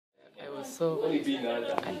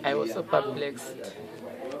I was so perplexed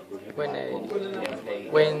when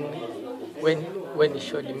when he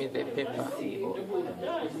showed me the paper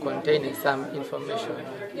containing some information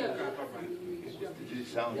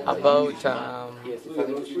about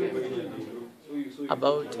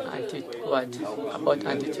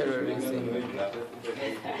anti-terrorism.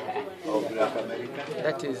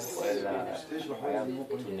 That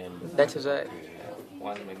is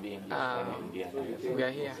why we are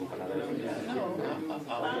here.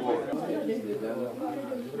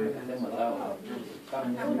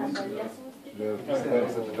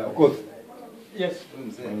 Yes.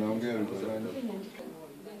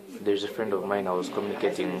 There's a friend of mine I was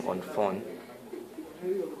communicating on phone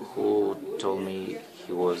who told me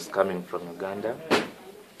he was coming from Uganda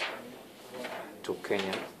to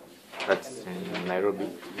Kenya, that's in Nairobi,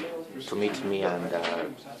 to meet me and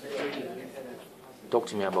talk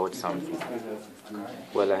to me about something.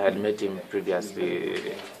 Well, I had met him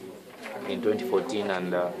previously in 2014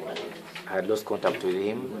 and I had lost contact with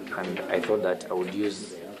him, and I thought that I would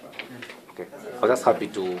use... Okay, I was just happy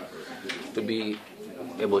to be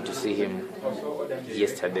able to see him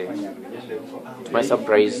yesterday. To my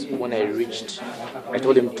surprise, when I reached, I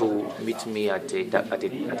told him to meet me at a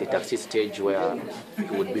taxi stage where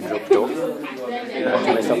he would be dropped off.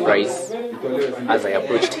 To my surprise, as I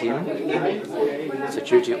approached him,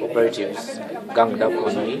 security operatives ganged up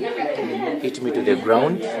on me, hit me to the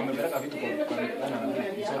ground,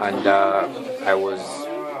 and I was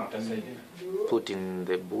put in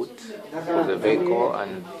the boot of the vehicle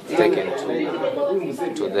and taken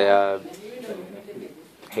to their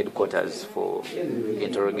headquarters for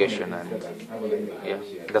interrogation, and yeah,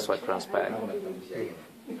 that's what transpired.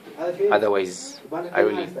 Otherwise, I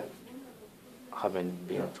really haven't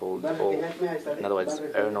been told, or in other words,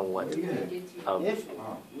 I don't know what I've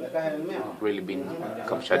really been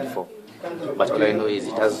captured for. But all I know is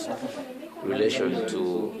it has relation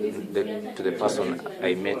to the person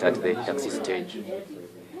I met at the taxi stage.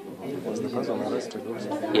 Was the person arrested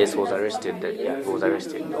also? Yes, was arrested. Yeah, he was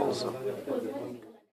arrested also.